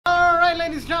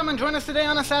ladies and gentlemen, join us today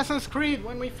on Assassin's Creed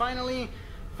when we finally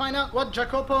find out what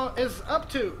Jacopo is up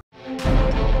to.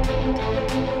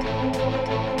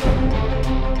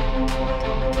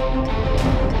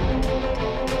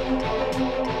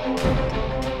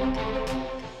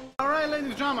 Alright, ladies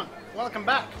and gentlemen, welcome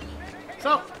back.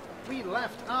 So, we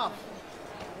left off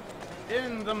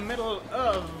in the middle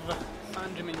of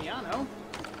San Gimignano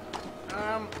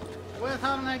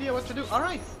without an idea what to do.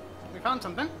 Alright, we found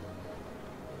something.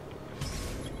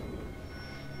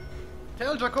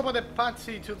 Tell Jacopo de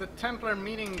Pazzi to the Templar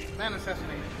meeting, then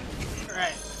assassinate.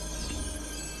 Alright.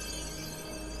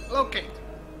 Locate.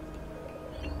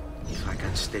 If I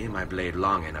can stay my blade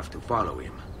long enough to follow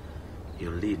him, he'll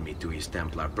lead me to his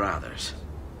Templar brothers.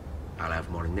 I'll have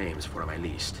more names for my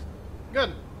list.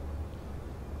 Good.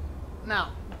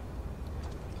 Now,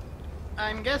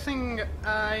 I'm guessing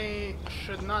I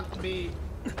should not be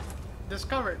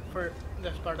discovered for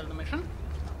this part of the mission.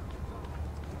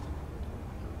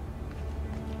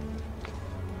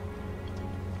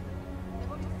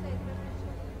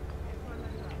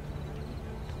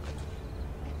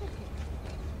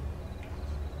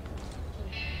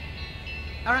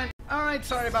 Alright,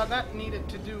 sorry about that. Needed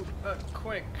to do a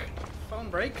quick phone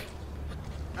break.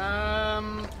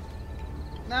 Now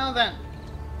then.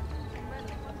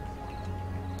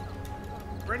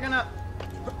 We're gonna...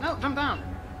 No, jump down.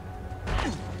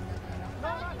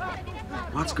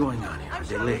 What's going on here? Are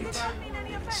they late?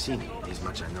 They haven't seen me, this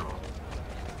much I know.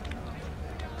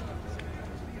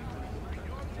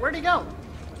 Where'd he go?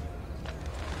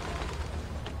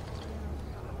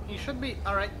 He should be...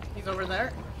 Alright, he's over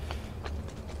there.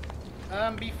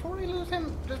 Before we lose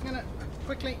him, just gonna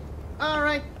quickly...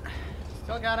 Alright.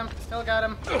 Still got him, still got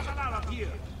him. Get out of here!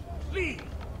 Leave!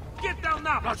 Get down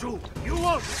now! Raju! You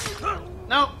won't!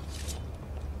 No!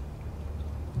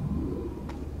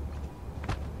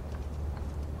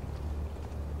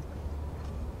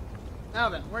 Now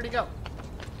then, where'd he go?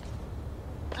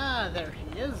 Ah, there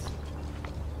he is.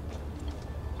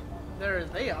 There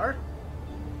they are.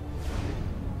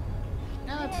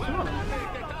 Yeah, it's two of them.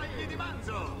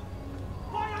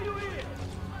 Why are you here?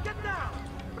 Get down!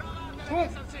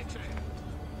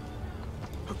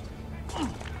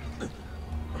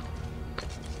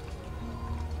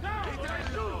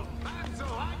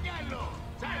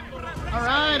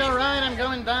 Alright, I'm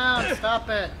going down. Stop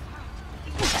it.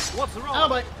 What's wrong? Oh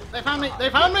boy, they found me, they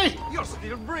found me! You're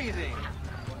still breathing.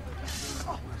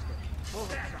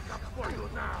 For you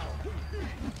now.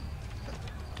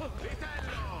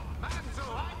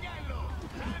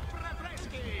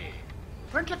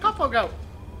 Where'd Jacopo go?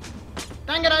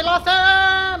 Dang it, I lost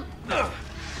him!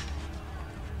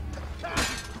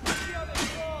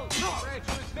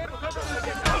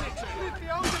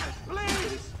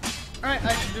 Alright,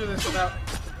 I should do this without...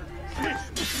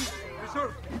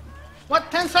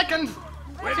 What? 10 seconds?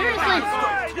 Seriously?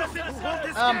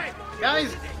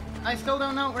 Guys, I still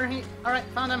don't know where he... Alright,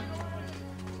 found him.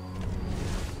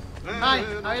 Hi,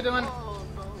 how you doing?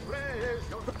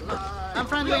 I'm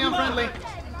friendly, I'm friendly.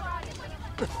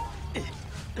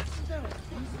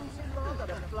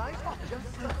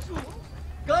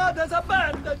 God has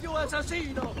abandoned you,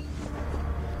 assassino!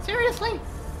 Seriously?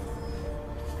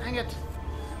 Dang it.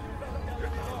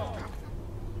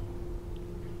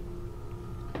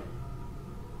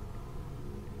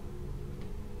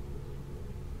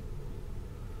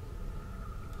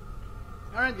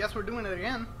 Alright, guess we're doing it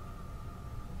again.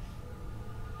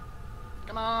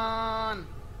 Come on!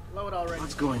 Load already.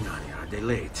 What's going on here? Are they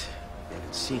late? They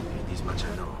haven't seen me, this much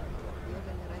I know.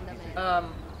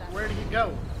 Where did he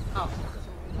go? Oh.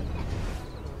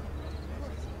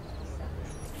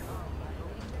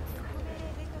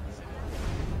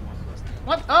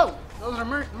 What? Oh! Those are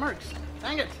mercs.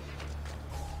 Dang it!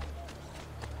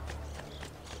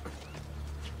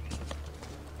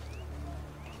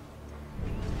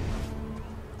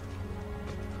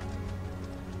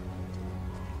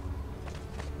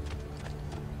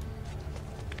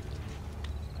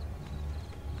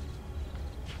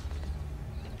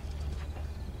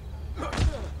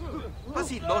 Has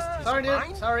he lost his Sorry, dude.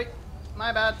 mind? Sorry.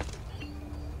 My bad.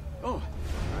 Oh,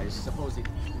 I suppose it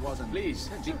wasn't. Please,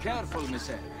 be careful,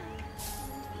 Mister.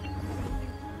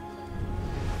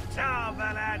 Ciao,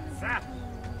 Valazza!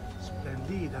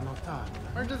 Splendida notata.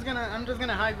 I'm just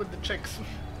gonna hide with the chicks.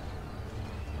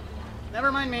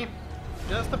 Never mind me.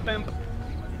 Just a pimp.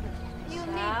 You need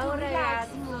to relax,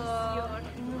 monsieur.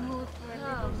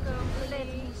 Let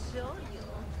me show you.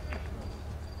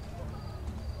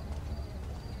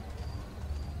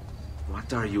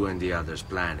 What are you and the others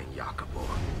planning, Jacopo?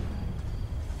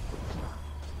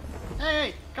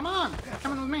 Hey, come on! You're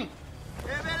coming with me.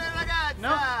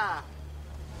 No.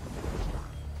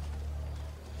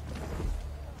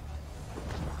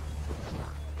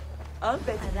 I'll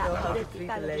bet you know how to treat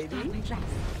a lady.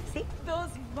 See? Those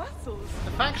muscles.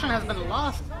 The faction has been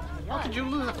lost. How could you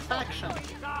lose a faction?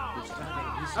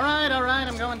 Alright, alright,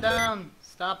 I'm going down.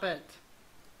 Stop it.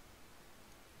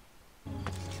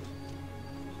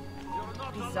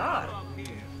 Bizarre.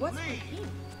 What's with him?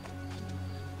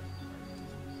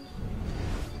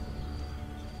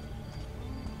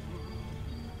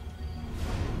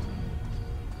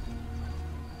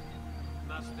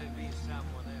 Must there be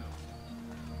someone else?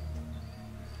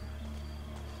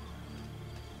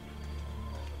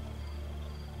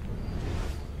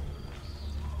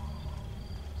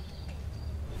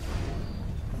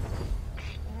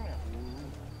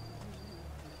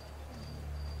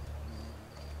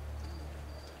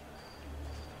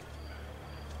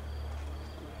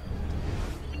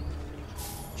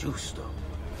 Giusto.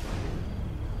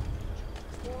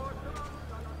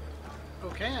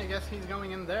 Okay, I guess he's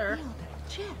going in there.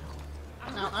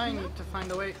 Now I need to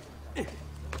find a way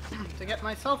to get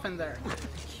myself in there.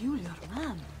 Peculiar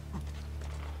man.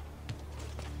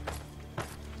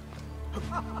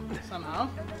 Somehow.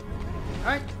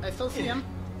 Alright, I still see him.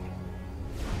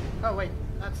 Oh wait,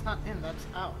 that's not in, that's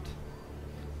out.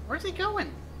 Where's he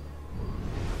going?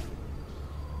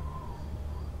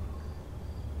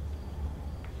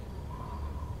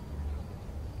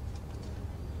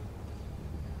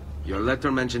 Your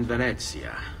letter mentioned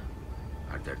Venezia.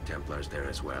 Are there Templars there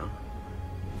as well?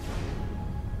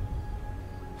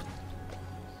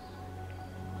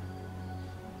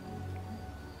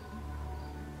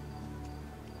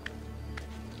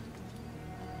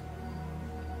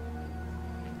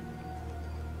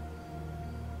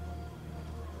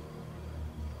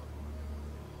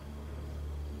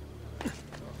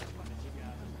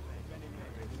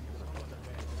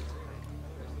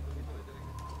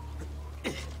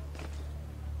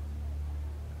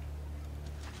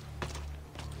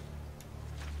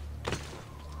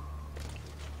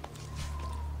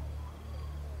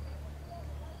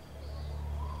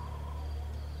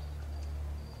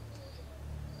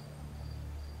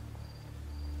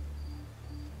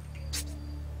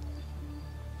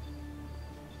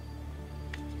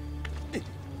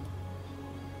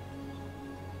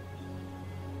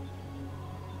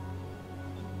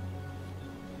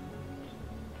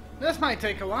 This might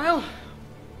take a while.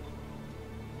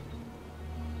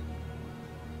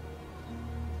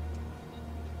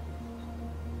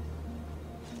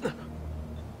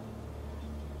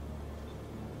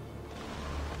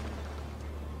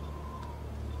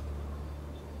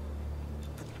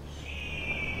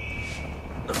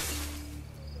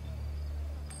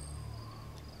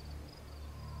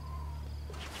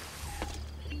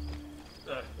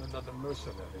 Another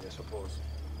mercenary, I suppose.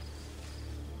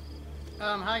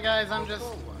 Hi guys, I'm just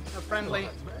a friendly.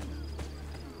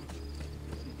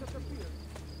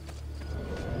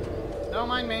 Don't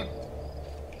mind me.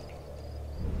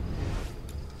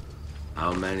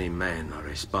 How many men are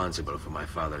responsible for my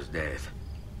father's death?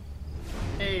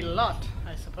 A lot,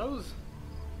 I suppose.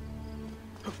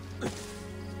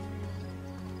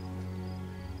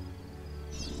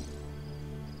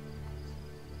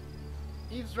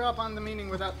 Eavesdrop on the meaning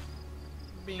without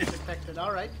being detected,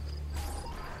 alright.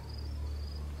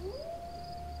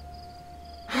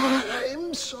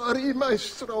 I'm sorry,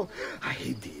 Maestro.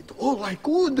 I did all I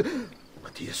could,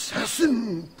 but the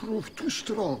assassin proved too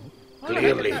strong.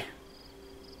 Clearly.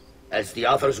 Else the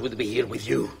others would be here with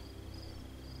you.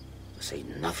 To say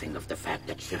nothing of the fact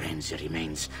that Firenze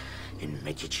remains in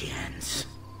Medici hands.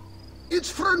 It's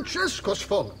Francesco's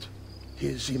fault.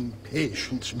 His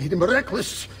impatience made him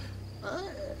reckless.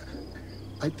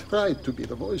 I tried to be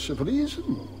the voice of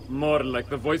reason. More like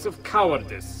the voice of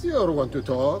cowardice. You're one to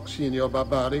talk, Signor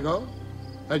Barbarigo.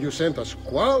 And you sent us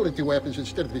quality weapons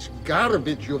instead of this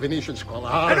garbage you Venetians call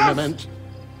armament.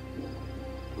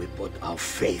 We put our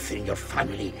faith in your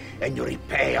family, and you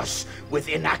repay us with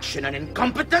inaction and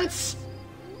incompetence?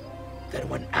 Then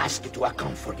when asked to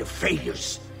account for your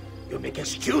failures, you make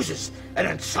excuses and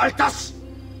insult us?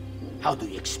 How do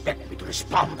you expect me to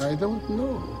respond? I don't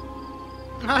know.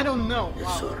 I don't know.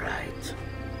 It's all right.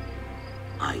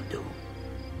 I do.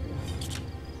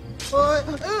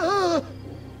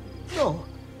 No.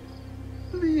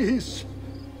 Please.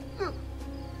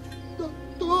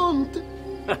 Don't.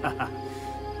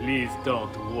 Please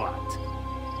don't what?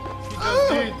 He just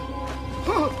did.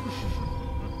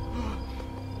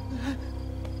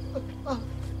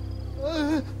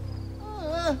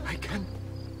 I can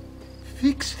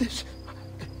fix this.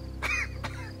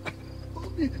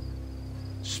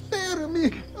 Spare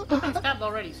me. I'm stabbed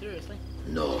already, seriously.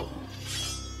 No.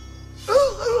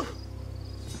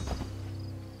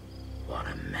 What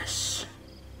a mess.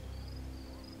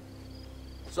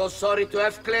 So So sorry to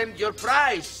have claimed your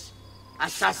prize,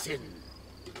 assassin.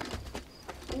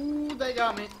 Ooh, they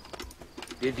got me.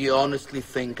 Did you honestly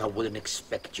think I wouldn't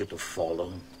expect you to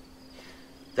follow?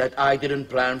 That I didn't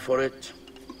plan for it?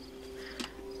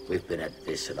 We've been at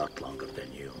this a lot longer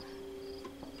than you.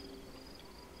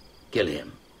 Kill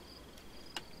him.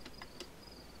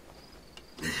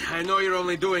 I know you're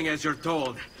only doing as you're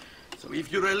told. So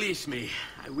if you release me,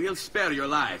 I will spare your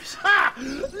lives. Ah!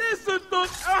 Listen to...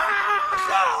 Ah!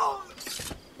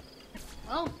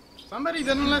 Oh, somebody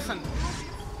didn't listen.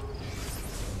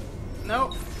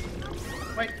 No.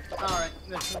 Wait, alright.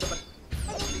 This is the...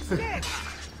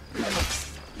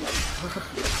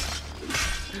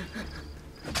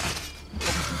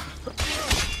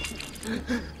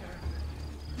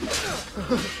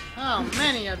 How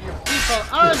many of you people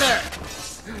are there?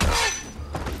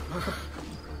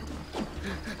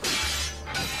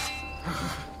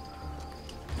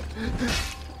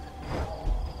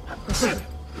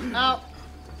 Ow.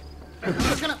 I'm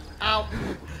just gonna... Ow.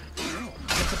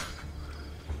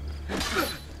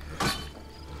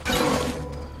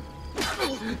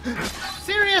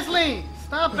 Seriously!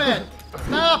 Stop it!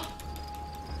 Stop!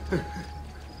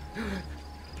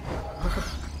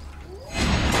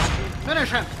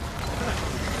 Finish him!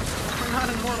 We're not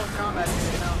in Mortal Kombat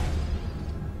here, you know.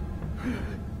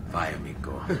 Vai,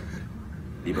 amico.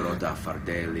 Libero da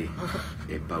fardelli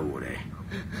e paure.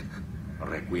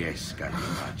 Requiescat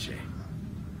in pace.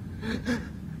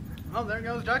 Oh, there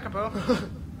goes Jacopo.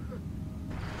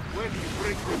 When you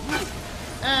break the rule,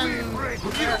 And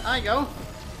there I go.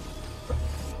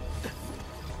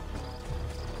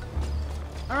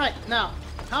 Alright, now,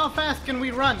 how fast can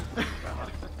we run?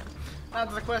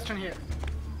 That's the question here.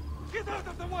 get out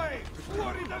of the way!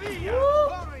 Fuori da via!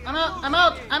 I'm out, I'm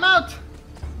out, I'm out!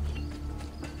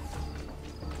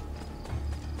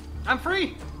 I'm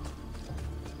free!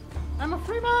 I'm a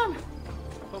free man!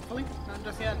 Hopefully, not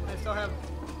just yet. I still have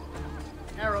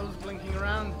arrows blinking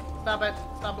around. Stop it,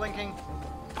 stop blinking.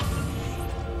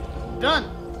 Done!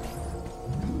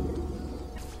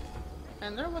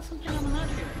 And there was something on the map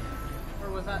here.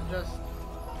 Or was that just...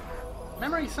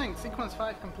 Memory sync, sequence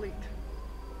 5 complete.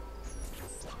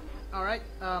 Alright,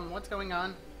 what's going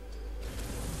on?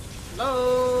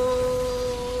 Hello?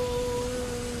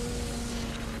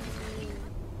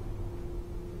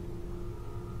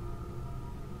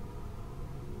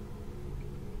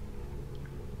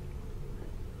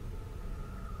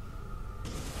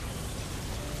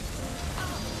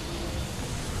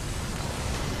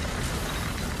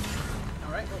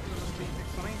 Alright, what was the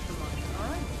exclamation mark?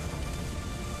 Alright.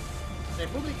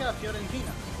 Repubblica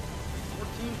Fiorentina,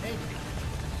 1480.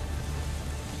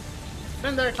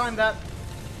 Been there, climbed that.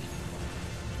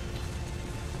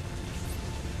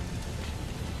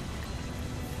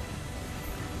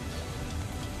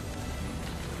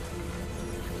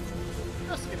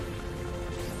 Just kidding.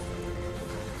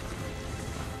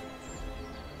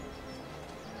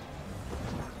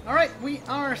 Alright, we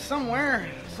are somewhere.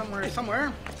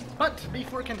 But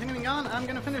before continuing on, I'm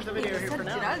gonna finish the video here for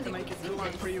now, not to make it too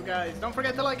long for you guys. Don't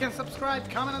forget to like and subscribe,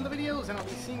 comment on the videos, and I'll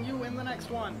be seeing you in the next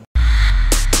one.